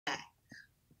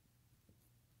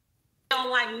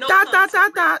don't like no dot, dot,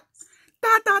 content. dot,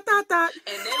 dot, dot, dot, dot.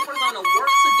 And they were going to work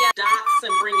together, dots,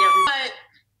 and bring everybody.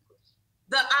 But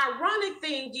the ironic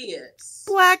thing is,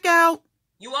 blackout.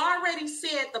 You already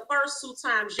said the first 2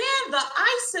 times. Then the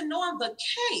icing on the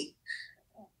cake.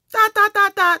 Dot, dot,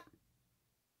 dot, dot.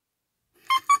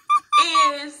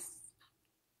 Is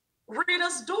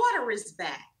Rita's daughter is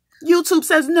back. YouTube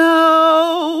says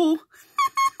no.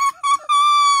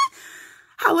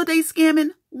 Holiday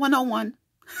scamming 101.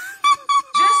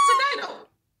 Just today, though.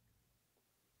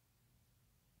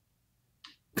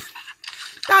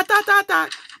 Dot, dot, dot,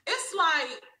 dot. It's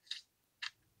like...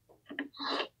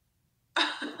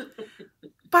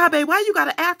 Bobby, why you got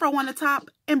an afro on the top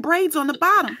and braids on the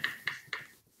bottom?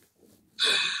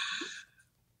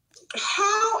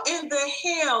 How in the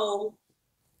hell,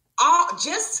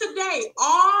 just today,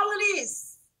 all of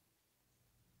this?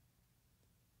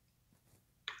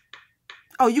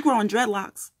 Oh, you growing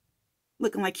dreadlocks.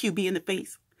 Looking like QB in the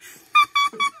face.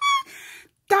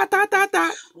 Dot, dot, dot,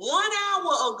 dot. 1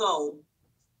 hour ago,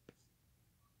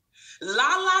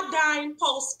 Lala Dine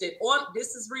posted on,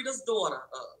 this is Rita's daughter.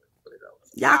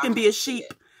 Y'all can be a sheep.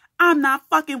 I'm not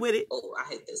fucking with it. Oh, I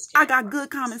hate this. I got good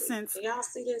common sense. Can y'all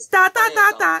see this? Dot, dot,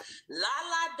 dot, dot.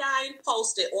 Lala Dine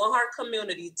posted on her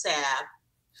community tab.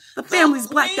 The family's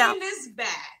blacked out. The queen is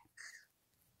back.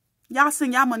 Y'all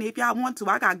send y'all money if y'all want to.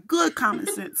 I got good common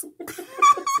sense. Dot,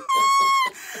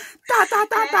 dot,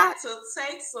 dot, dot. To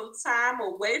take some time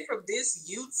away from this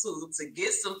YouTube to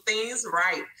get some things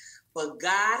right. But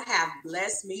God have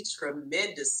blessed me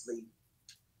tremendously.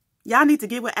 Y'all need to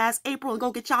get with Ask April and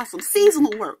go get y'all some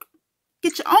seasonal work.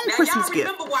 Get your own Christmas gift.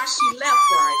 Y'all remember why she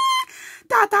left, right?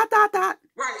 Dot, dot, dot, dot.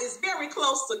 Right, it's very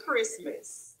close to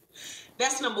Christmas.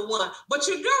 That's number 1. But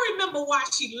you do remember why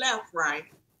she left, right?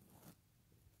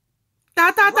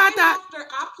 Dot, dot, right dot, dot. after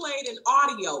I played an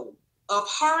audio of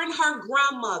her and her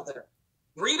grandmother,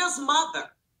 Rita's mother,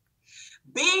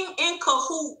 being in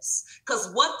cahoots,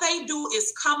 because what they do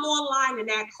is come online and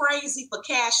act crazy for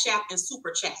Cash App and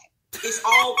Super Chat. It's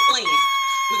all planned.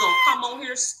 We're going to come on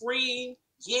here, scream,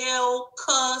 yell,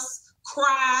 cuss,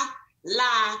 cry,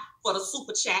 lie for the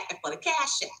Super Chat and for the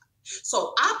Cash App.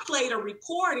 So I played a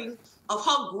recording of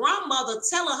her grandmother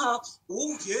telling her,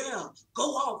 oh yeah, go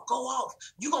off.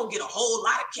 You're going to get a whole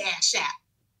lot of Cash App.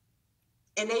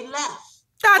 And they left.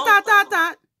 Dot, dot, dot,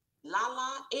 dot.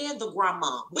 Lala and the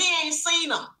grandma. We ain't seen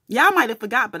them. Y'all might have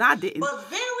forgot, but I didn't. But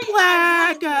very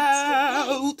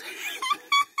blackout.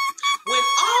 When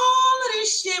all of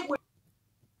this shit was...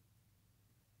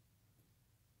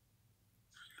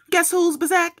 Guess who's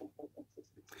Bazak?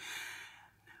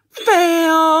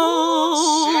 Fail.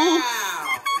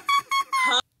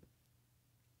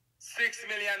 6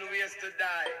 million ways to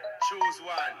die. Choose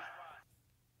one.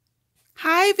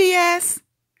 Hi, VS.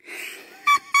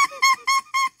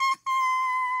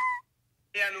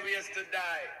 Million ways to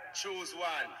die. Choose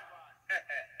one.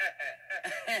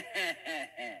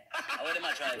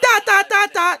 Dot, dot,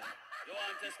 dot, dot.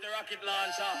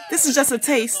 This is just a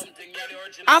taste.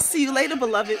 I'll see you later,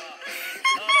 beloved.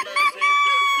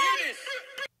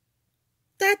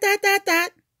 Dot, dot, dot,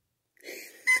 dot.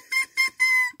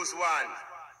 Choose one.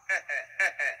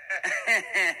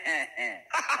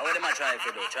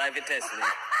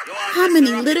 How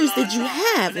many litters did you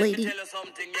have, lady?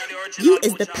 You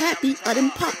is the pappy of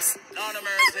them pups.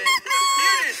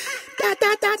 Dot,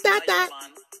 dot, dot, dot, dot.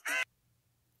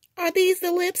 Are these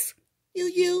the lips you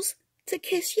use to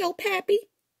kiss your pappy?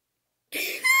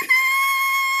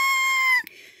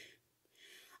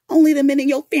 Only the men in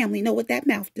your family know what that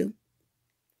mouth do.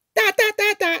 Dot, dot,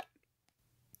 dot, dot.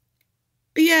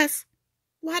 BS,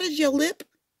 why does your lip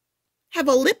have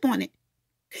a lip on it?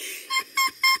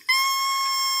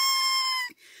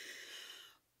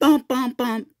 Bump, bump,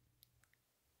 bump.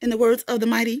 In the words of the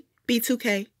mighty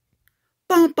B2K.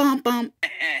 Bump, bump, bump.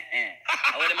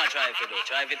 What am I trying to do?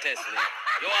 Try to test it.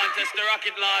 You want to test the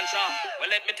rocket launcher? Well,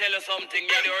 let me tell you something.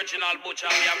 You're the original butcher.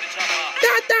 We have the chopper.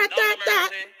 Dot, dot, dot,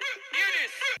 dot.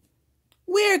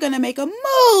 We're gonna make a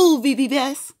movie,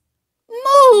 VS.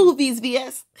 Movies,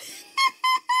 VS.